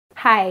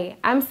Hi,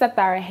 I'm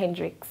Sathara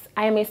Hendricks.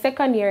 I am a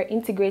second-year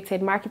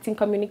integrated marketing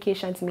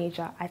communications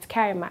major at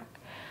CARIMAC.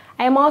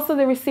 I am also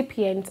the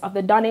recipient of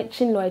the Donnet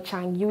Chinloy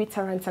Chang UWI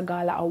Toronto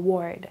Gala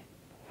Award.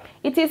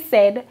 It is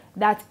said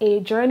that a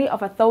journey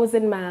of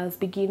 1,000 miles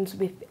begins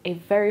with a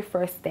very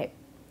first step.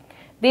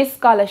 This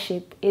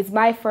scholarship is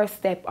my first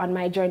step on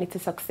my journey to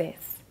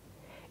success.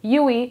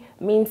 UWI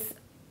means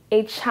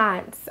a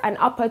chance, an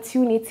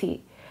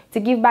opportunity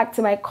to give back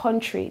to my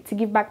country, to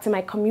give back to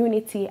my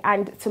community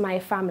and to my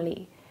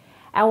family.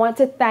 I want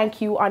to thank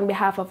you on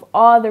behalf of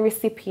all the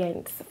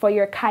recipients for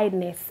your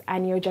kindness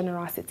and your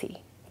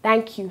generosity.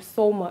 Thank you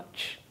so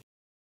much.